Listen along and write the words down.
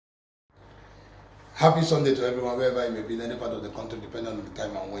Happy Sunday to everyone, wherever you may be in any part of the country, depending on the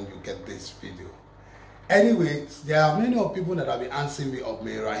time and when you get this video. Anyway, there are many of people that have been asking me of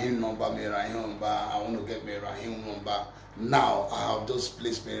my Raheem number, I want to get my Raheem number. Now, I have just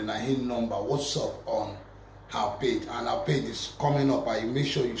placed my Raheem number, what's up, on her page, and her page is coming up. I make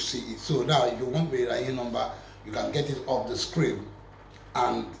sure you see it. So now, if you want my Raheem number, you can get it off the screen.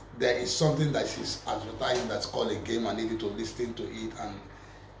 And there is something that she's advertising that's called a game. I need you to listen to it, and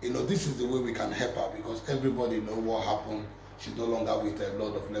you know, this is the way we can help her, because everybody know what happened. She's no longer with a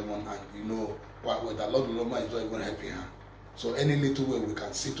lot of lemon, and you know what, with a lot of lemon is not even helping her. So any little way we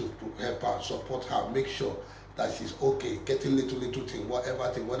can see to help her, support her, make sure that she's okay, getting little thing, whatever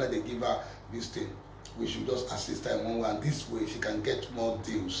thing, whether they give her this thing, we should just assist her in one way, and this way she can get more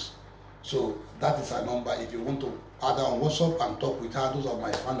deals. So that is her number. If you want to add her on WhatsApp and talk with her, those are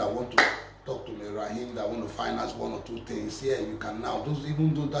my fans that want to talk to me, Raheem, that want to finance one or two things, yeah, you can now. Those,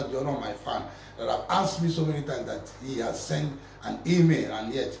 even though that you're not my fan, that have asked me so many times that he has sent an email,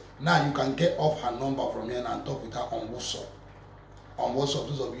 and yet now you can get off her number from here and talk with her on WhatsApp. On WhatsApp,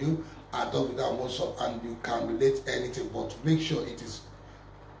 those of you are talk with her on WhatsApp, and you can relate anything, but make sure it is,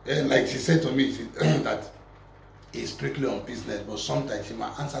 like she said to me, that it's strictly on business, but sometimes she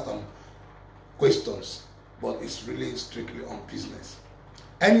might answer some questions, but it's really strictly on business.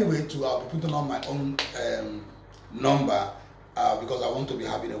 Anyway, I'll be putting on my own number because I want to be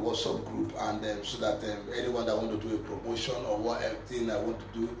having a WhatsApp group, and so that anyone that want to do a promotion or whatever thing I want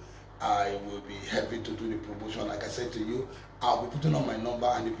to do, I will be happy to do the promotion. Like I said to you, I'll be putting on my number,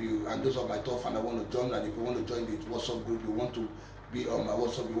 and if you, and those are my top fans that want to join, and if you want to join the WhatsApp group, you want to be on my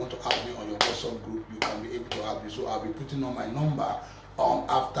WhatsApp, you want to add me on your WhatsApp group, you can be able to add me. So I'll be putting on my number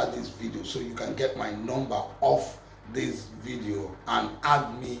after this video, so you can get my number off this video and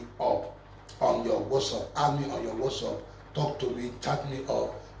add me up on your WhatsApp. Add me on your WhatsApp, talk to me, chat me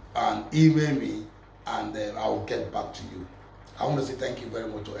up, and email me, and then I will get back to you. I want to say thank you very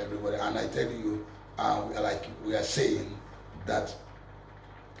much to everybody, and I tell you, like we are saying that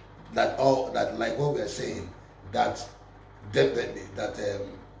like what we are saying, that definitely that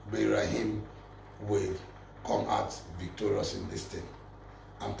Raheem will come out victorious in this thing.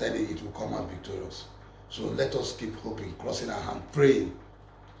 I'm telling you, it will come out victorious. So let us keep hoping, crossing our hand, praying,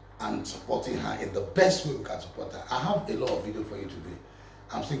 and supporting her in the best way we can support her. I have a lot of video for you today.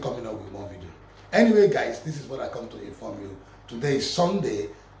 I'm still coming up with more video. Anyway, guys, this is what I come to inform you. Today is Sunday.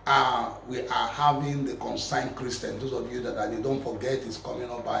 We are having the Consigned Christian. Those of you that don't forget, it's coming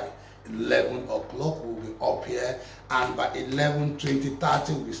up by 11 o'clock. We'll be up here, and by 11:20,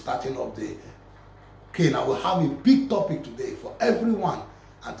 30, we'll be starting up the cane. I will have a big topic today for everyone.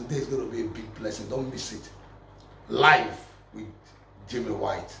 And today is going to be a big blessing. Don't miss it. Live with Jimmy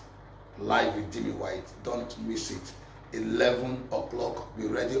White. Live with Jimmy White. Don't miss it. 11 o'clock. Be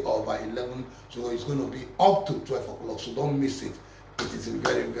ready over 11. So it's going to be up to 12 o'clock. So don't miss it. It is a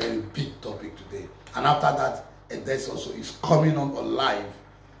very, very big topic today. And after that, there's also is coming on live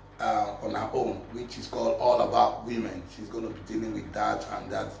on her own, which is called All About Women. She's going to be dealing with that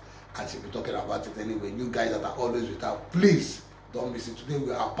and that. And she'll be talking about it anyway. You guys that are always with her, please don't miss it. Today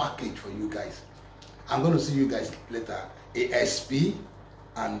we are a package for you guys. I'm going to see you guys later. ASP,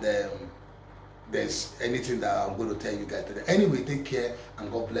 and there's anything that I'm going to tell you guys today. Anyway, take care,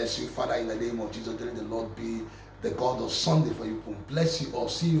 and God bless you. Father, in the name of Jesus, let the Lord be the God of Sunday for you. Bless you all,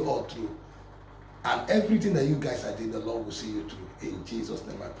 see you all through. And everything that you guys are doing, the Lord will see you through. In Jesus'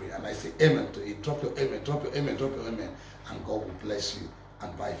 name I pray. And I say amen to it. Drop your amen, drop your amen, drop your amen. And God will bless you.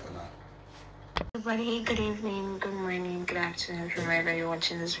 And bye for now. Everybody, good evening, good morning, good afternoon from wherever you're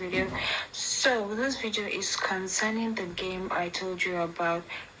watching this video. So this video is concerning the game I told you about,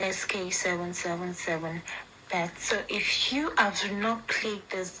 SK777 bet. So if you have not played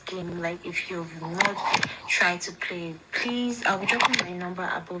this game, like if you've not tried to play it, please, I'll be dropping my number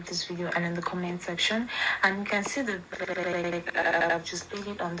above this video and in the comment section, and you can see the I've just played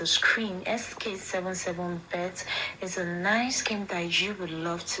it on the screen. SK77 bet is a nice game that you would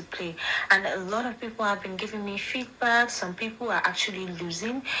love to play, and a lot of people have been giving me feedback. Some people are actually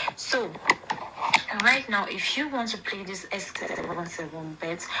losing. So right now, if you want to play this SK77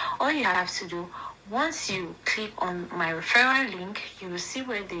 bet, all you have to do, once you click on my referral link, you will see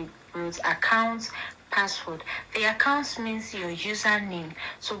where they wrote account password. The account means your username.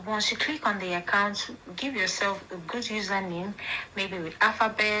 So once you click on the account, give yourself a good username, maybe with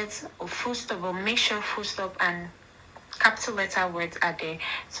alphabet or full stop, but make sure full stop and capital letter words are there.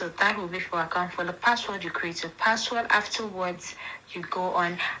 So that will be for account. For the password, you create your password. Afterwards, you go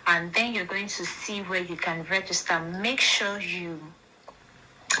on, and then you're going to see where you can register. Make sure you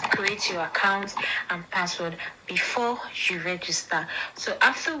create your account and password before you register. So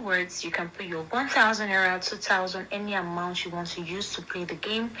afterwards, you can put your 1,000 naira, 2,000, any amount you want to use to play the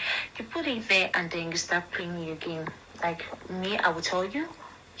game. You put it there and then you start playing your game. Like me, I will tell you,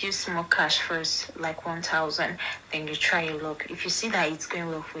 use small cash first, like 1,000. Then you try your luck. If you see that it's going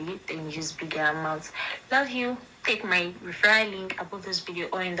well for you, then use bigger amounts. Love you. Take my referral link above this video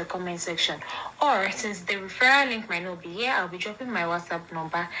or in the comment section. Or since the referral link might not be here, I'll be dropping my WhatsApp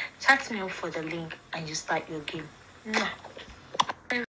number. Chat me up for the link and you start your game. Mwah.